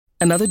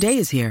Another day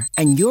is here,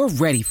 and you're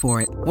ready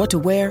for it. What to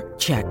wear?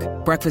 Check.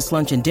 Breakfast,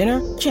 lunch, and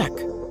dinner? Check.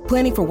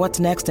 Planning for what's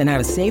next and how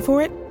to save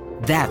for it?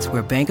 That's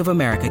where Bank of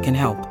America can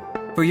help.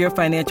 For your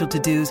financial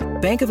to-dos,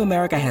 Bank of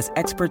America has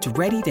experts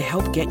ready to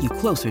help get you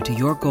closer to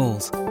your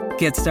goals.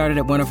 Get started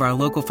at one of our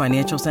local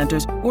financial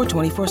centers or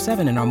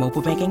 24/7 in our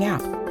mobile banking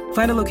app.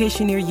 Find a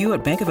location near you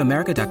at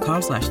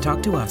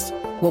bankofamerica.com/talktous.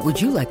 What would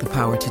you like the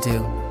power to do?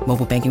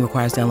 Mobile banking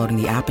requires downloading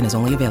the app and is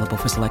only available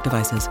for select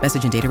devices.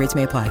 Message and data rates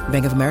may apply.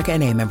 Bank of America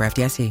N.A., member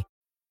FDIC.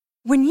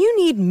 When you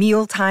need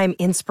mealtime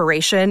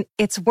inspiration,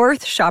 it's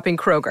worth shopping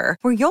Kroger,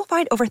 where you'll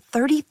find over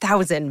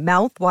 30,000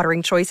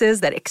 mouth-watering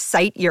choices that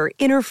excite your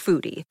inner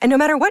foodie. And no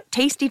matter what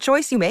tasty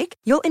choice you make,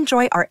 you'll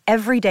enjoy our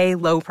everyday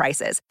low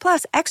prices,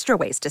 plus extra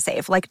ways to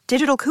save, like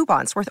digital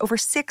coupons worth over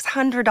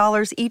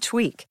 $600 each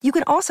week. You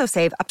can also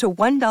save up to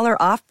 $1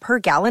 off per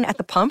gallon at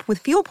the pump with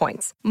fuel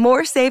points.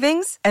 More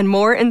savings and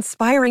more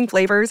inspiring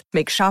flavors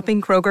make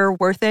shopping Kroger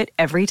worth it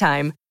every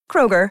time.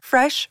 Kroger,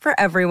 fresh for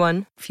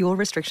everyone. Fuel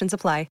restrictions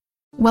apply.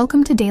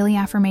 Welcome to Daily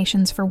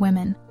Affirmations for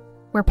Women,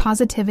 where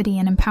positivity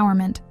and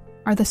empowerment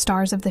are the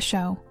stars of the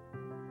show.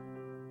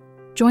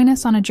 Join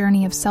us on a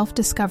journey of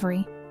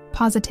self-discovery,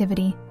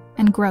 positivity,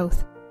 and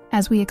growth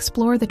as we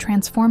explore the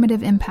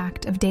transformative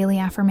impact of daily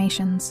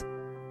affirmations.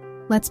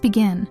 Let's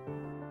begin.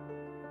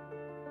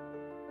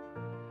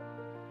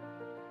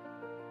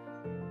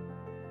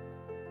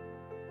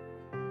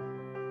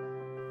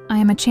 I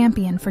am a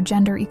champion for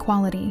gender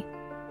equality,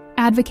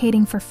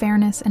 advocating for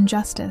fairness and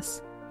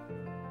justice.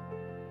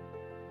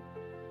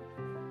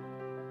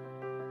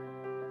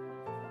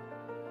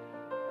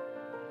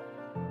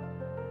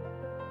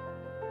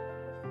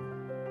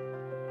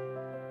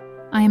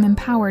 I am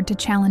empowered to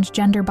challenge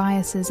gender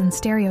biases and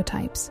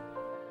stereotypes.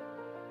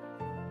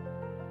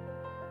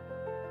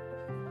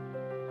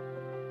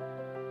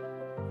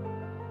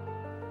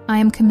 I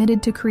am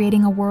committed to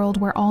creating a world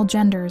where all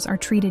genders are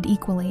treated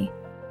equally.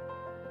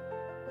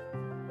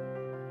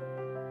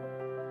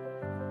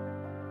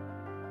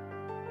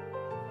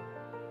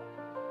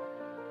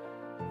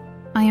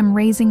 I am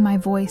raising my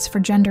voice for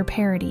gender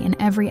parity in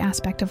every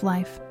aspect of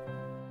life.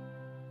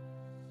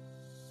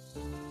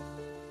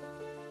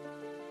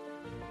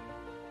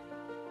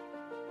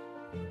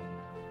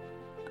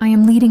 I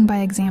am leading by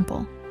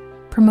example,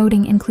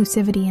 promoting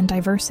inclusivity and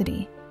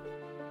diversity.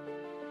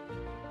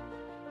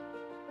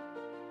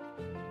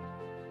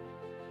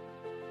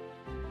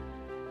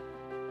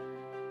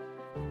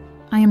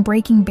 I am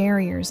breaking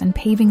barriers and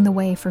paving the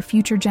way for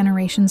future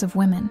generations of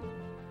women.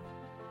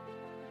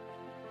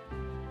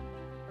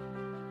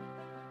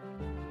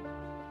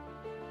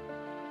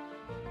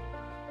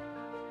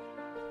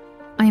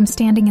 I am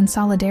standing in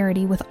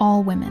solidarity with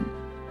all women,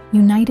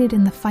 united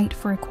in the fight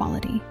for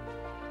equality.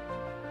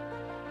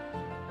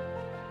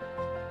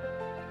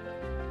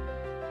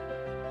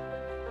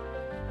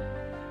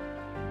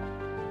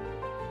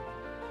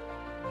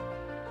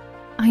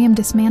 I am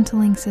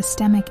dismantling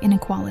systemic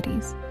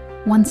inequalities,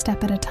 one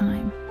step at a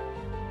time.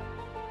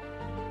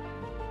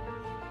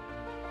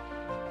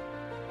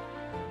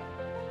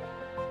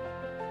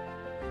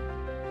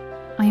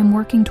 I am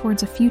working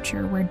towards a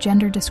future where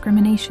gender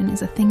discrimination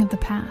is a thing of the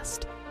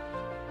past.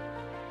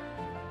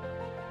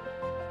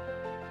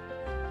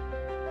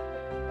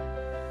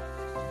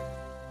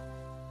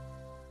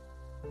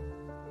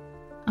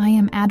 I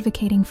am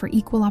advocating for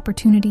equal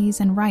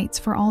opportunities and rights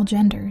for all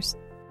genders.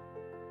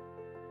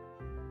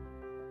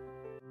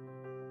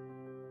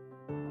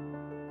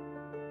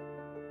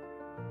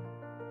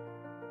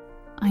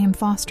 I am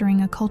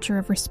fostering a culture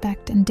of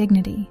respect and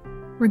dignity,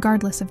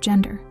 regardless of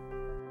gender.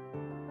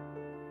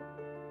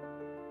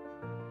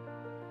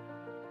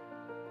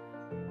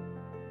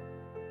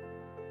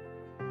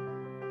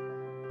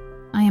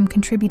 I am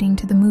contributing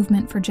to the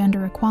movement for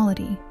gender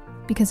equality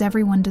because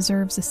everyone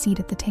deserves a seat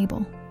at the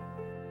table.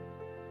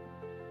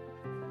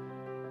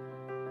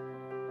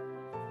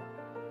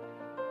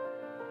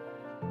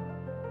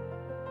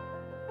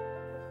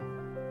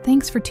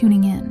 Thanks for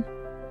tuning in.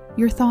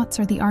 Your thoughts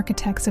are the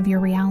architects of your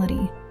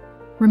reality.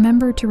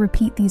 Remember to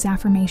repeat these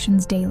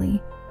affirmations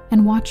daily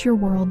and watch your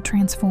world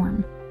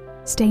transform.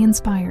 Stay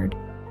inspired,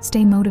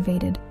 stay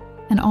motivated,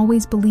 and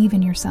always believe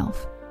in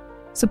yourself.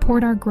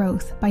 Support our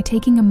growth by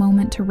taking a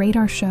moment to rate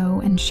our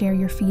show and share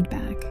your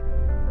feedback.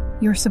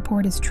 Your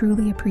support is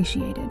truly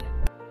appreciated.